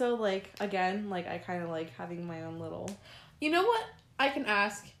 and also, again, I kind of having my own little... You know what I can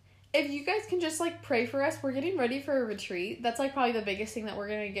ask? If you guys can just, pray for us. We're getting ready for a retreat. That's, probably the biggest thing that we're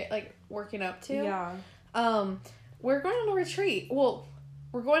gonna get, working up to. Yeah. We're going on a retreat. Well,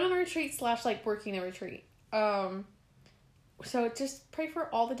 we're going on a retreat / working a retreat. So just pray for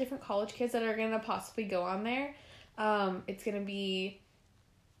all the different college kids that are gonna possibly go on there. It's gonna be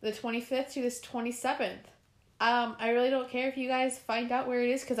the 25th to this 27th. I really don't care if you guys find out where it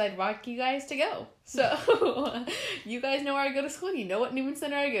is, because I'd like you guys to go. So, you guys know where I go to school, and you know what Newman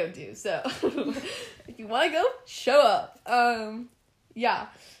Center I go to. So, if you want to go, show up. Yeah.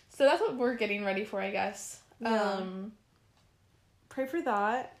 So that's what we're getting ready for, I guess. Yeah. Pray for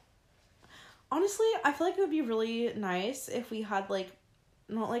that. Honestly, I feel it would be really nice if we had,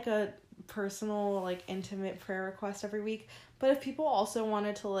 not a personal intimate prayer request every week, but if people also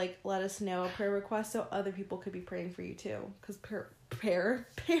wanted to let us know a prayer request so other people could be praying for you too, because prayer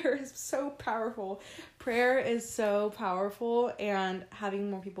is so powerful. Prayer is so powerful, and having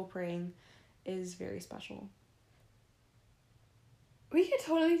more people praying is very special. We could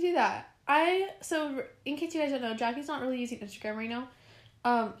totally do that. So in case you guys don't know, Jackie's not really using Instagram right now.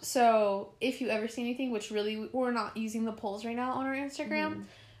 So if you ever see anything, which really we're not using the polls right now on our Instagram.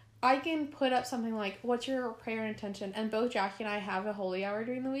 I can put up something like, what's your prayer intention? And both Jackie and I have a holy hour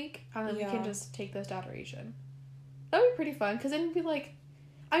during the week. And then we can just take those to adoration. That would be pretty fun. Because then it'd be like...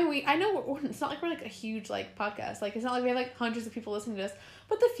 I mean, I know it's not like we're like a huge like podcast. Like, it's not like we have like hundreds of people listening to us.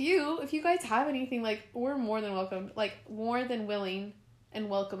 But if you guys have anything, like, we're more than welcome. Like, more than willing and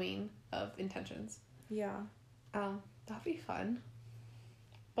welcoming of intentions. Yeah. That'd be fun.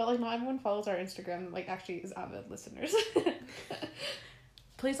 But, like, not everyone follows our Instagram, like, actually is avid listeners.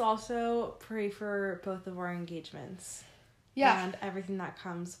 Please also pray for both of our engagements. Yeah. And everything that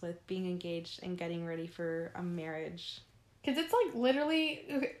comes with being engaged and getting ready for a marriage. Because it's, like,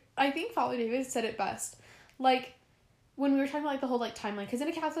 literally... I think Father David said it best. Like, when we were talking about, like, the whole, like, timeline. Because in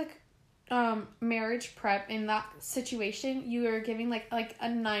a Catholic marriage prep, in that situation, you are giving, like a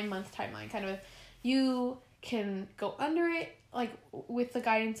 9-month timeline, kind of. You can go under it, like, with the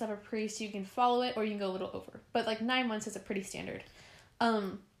guidance of a priest, you can follow it, or you can go a little over. But, like, 9 months is a pretty standard.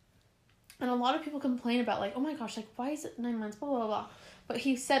 And a lot of people complain about, like, oh my gosh, like, why is it 9 months, blah, blah, blah. But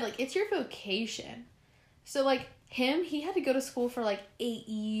he said, like, it's your vocation. So, like, he had to go to school for, like, 8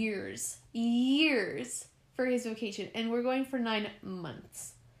 years for his vocation. And we're going for 9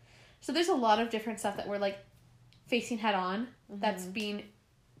 months. So there's a lot of different stuff that we're, like, facing head on. That's being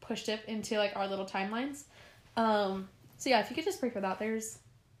pushed up into, like, our little timelines. So, yeah, if you could just pray for that. There's,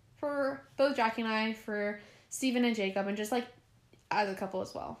 for both Jackie and I, for Stephen and Jacob, and just, like, as a couple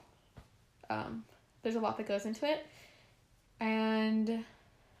as well. There's a lot that goes into it. And,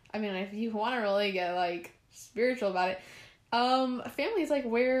 I mean, if you want to really get, like, spiritual about it, family is, like,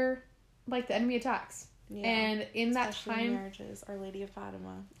 where, like, the enemy attacks. Yeah. And in that time... marriages, Our Lady of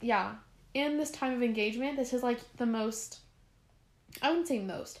Fatima. Yeah. In this time of engagement, this is, like, the most... I wouldn't say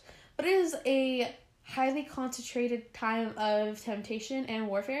most, but it is a highly concentrated time of temptation and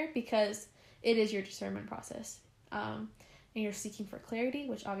warfare because it is your discernment process. And you're seeking for clarity,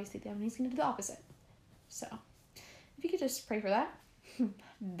 which obviously the enemy is going to do the opposite. So, if you could just pray for that,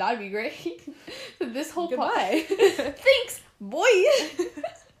 that'd be great. This whole Goodbye. Thanks, boy!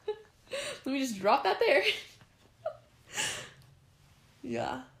 Let me just drop that there.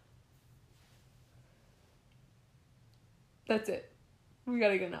 Yeah. That's it. We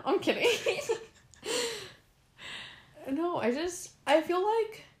gotta go now. I'm kidding. No, I feel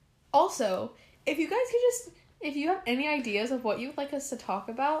like, also, if you guys could if you have any ideas of what you'd like us to talk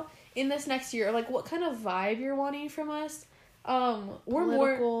about in this next year, like what kind of vibe you're wanting from us, we're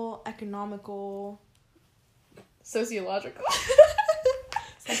political, more... economical, sociological,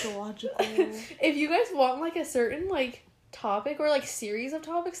 psychological. If you guys want, like, a certain, like, topic or, like, series of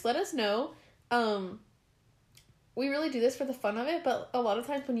topics, let us know. We really do this for the fun of it, but a lot of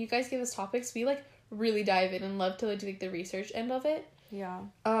times when you guys give us topics, we, like, really dive in and love to, like, do, like, the research end of it. Yeah.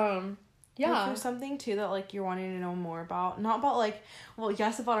 Yeah. If there's something, too, that, like, you're wanting to know more about. Not about, like, well,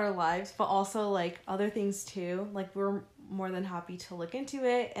 yes, about our lives, but also, like, other things, too. Like, we're more than happy to look into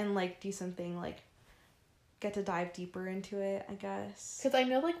it and, like, do something, like, get to dive deeper into it, I guess. Because I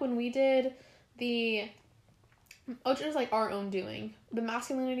know, like, when we did which is, like, our own doing, the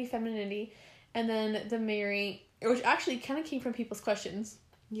masculinity, femininity, and then the Mary, which actually kind of came from people's questions.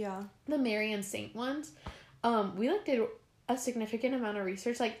 Yeah. The Mary and Saint ones. We, like, did a significant amount of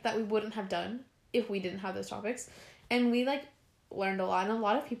research, like, that we wouldn't have done if we didn't have those topics. And we, like, learned a lot, and a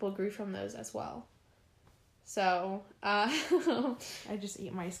lot of people grew from those as well. So, I just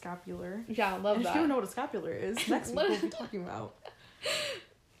ate my scapular. Yeah, I love that. If you don't know what a scapular is, next week we'll be talking about.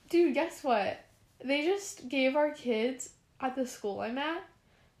 Dude, guess what? They just gave our kids at the school I'm at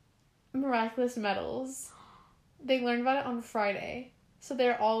miraculous medals. They learned about it on Friday. So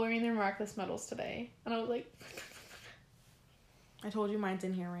they're all wearing their miraculous medals today. And I was like... I told you mine's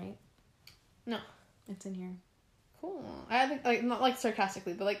in here, right? No. It's in here. Cool. I had, like, not, like,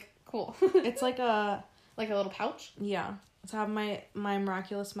 sarcastically, but, like, cool. It's like a... Like a little pouch? Yeah. So I have my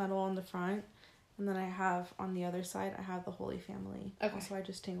miraculous medal on the front. And then I have, on the other side, I have the Holy Family. Okay. So I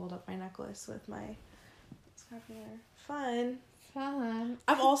just tangled up my necklace with my scapular. Fun.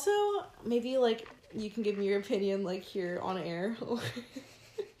 I've also, maybe, like, you can give me your opinion, like, here on air.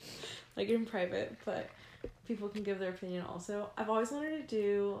 Like, in private. But people can give their opinion also. I've always wanted to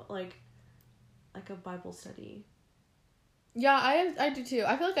do, like a Bible study. Yeah, I do too.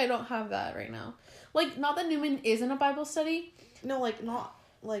 I feel like I don't have that right now. Like, not that Newman isn't a Bible study. No, like, not,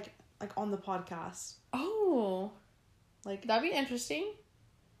 like on the podcast. Oh. Like, that'd be interesting.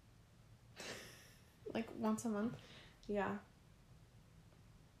 Like, once a month. Yeah.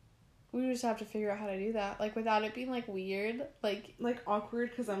 We just have to figure out how to do that. Like, without it being, like, weird. Like, awkward,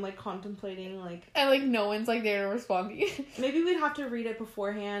 because I'm, like, contemplating, like... And, like, no one's, like, there to respond to you. Maybe we'd have to read it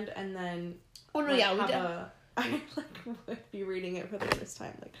beforehand, and then... Oh, no, like, yeah, we have did. I would be reading it for the first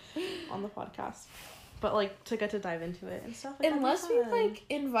time on the podcast. But to get to dive into it and stuff. Unless we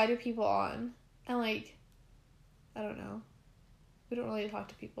invited people on and I don't know. We don't really talk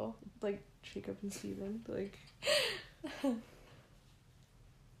to people. Jacob and Steven.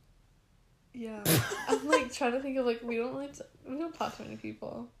 Yeah. I'm trying to think of we don't talk to many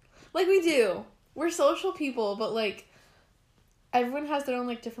people. We do. We're social people, but everyone has their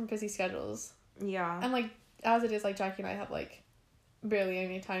own different busy schedules. Yeah. And as it is, Jackie and I have barely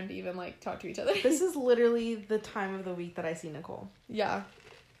any time to even talk to each other. This is literally the time of the week that I see Nicole. Yeah.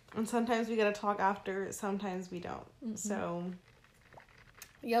 And sometimes we gotta talk after, sometimes we don't. Mm-hmm. So.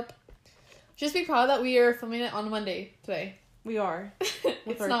 Yep. Just be proud that we are filming it on Monday today. We are.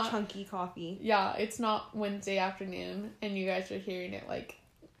 With our chunky coffee. Yeah, it's not Wednesday afternoon and you guys are hearing it late.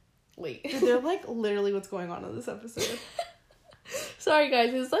 Dude, they're literally what's going on in this episode. Sorry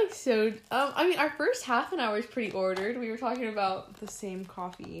guys, it's so our first half an hour is pretty ordered. We were talking about the same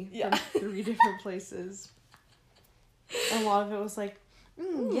coffee from 3 different places. And a lot of it was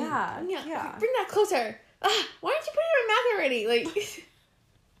yeah. Bring that closer. Why aren't you putting it in my mouth already?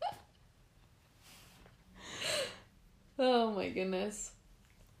 Oh my goodness.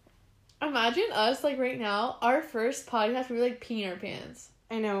 Imagine us right now, our first podcast, we're peeing our pants.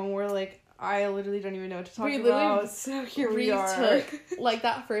 I know, and we're I literally don't even know what to talk about. So here we are.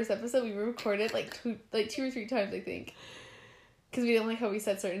 That first episode we recorded 2 or 3 times, I think. Because we didn't like how we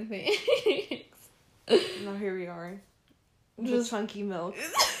said certain things. Now here we are. The chunky milk.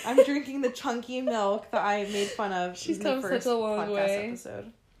 I'm drinking the chunky milk that I made fun of. She's come such a long way.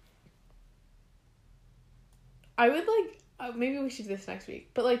 Episode. I would maybe we should do this next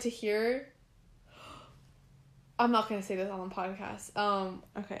week. But to hear, I'm not gonna say this on the podcast.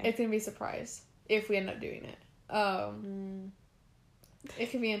 Okay. It's gonna be a surprise if we end up doing it.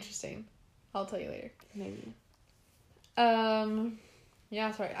 It could be interesting. I'll tell you later. Maybe.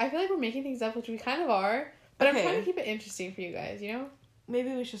 Yeah, sorry. I feel we're making things up, which we kind of are. But okay. I'm trying to keep it interesting for you guys, you know?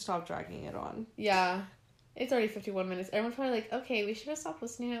 Maybe we should stop dragging it on. Yeah. It's already 51 minutes. Everyone's probably okay, we should have stopped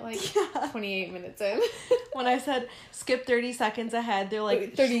listening at 28 minutes in. When I said skip 30 seconds ahead, they're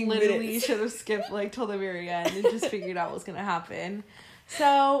 30 literally minutes. Should have skipped till the very end and just figured out what's going to happen.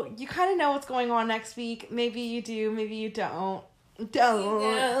 So you kind of know what's going on next week. Maybe you do, maybe you don't.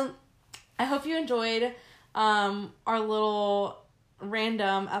 Yeah. I hope you enjoyed our little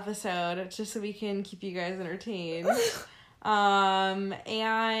random episode just so we can keep you guys entertained.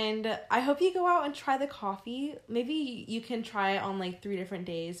 And I hope you go out and try the coffee. Maybe you can try it on 3 different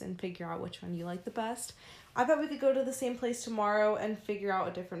days and figure out which one you like the best. I bet we could go to the same place tomorrow and figure out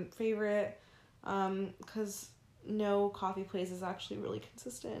a different favorite. 'Cause no coffee place is actually really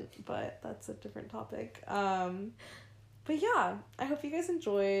consistent, but that's a different topic. But yeah, I hope you guys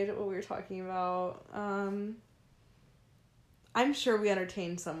enjoyed what we were talking about. I'm sure we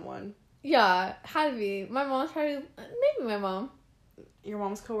entertained someone. Yeah, had to be. My mom's probably... Maybe my mom. Your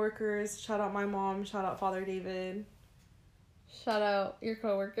mom's coworkers. Shout out my mom. Shout out Father David. Shout out your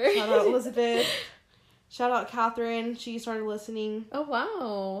coworker. Shout out Elizabeth. Shout out Catherine. She started listening. Oh,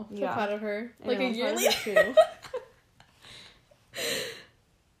 wow. So proud of her. A year later. Too.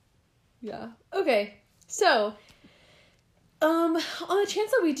 Yeah. Okay. So... on the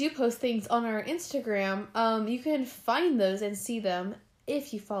chance that we do post things on our Instagram, you can find those and see them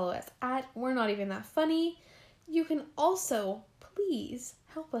if you follow us at We're Not Even That Funny. You can also, please,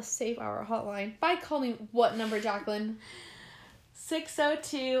 help us save our hotline by calling what number, Jacqueline?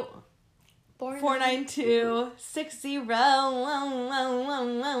 602 492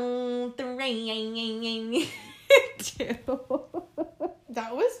 6032.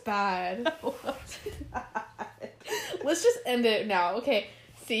 That was bad. Let's just end it now. Okay.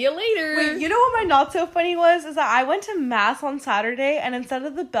 See you later. Wait, you know what my not so funny was? Is that I went to mass on Saturday and instead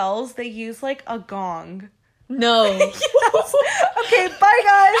of the bells, they used a gong. No. Yes. Okay,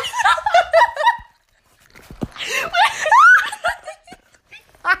 bye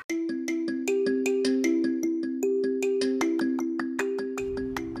guys.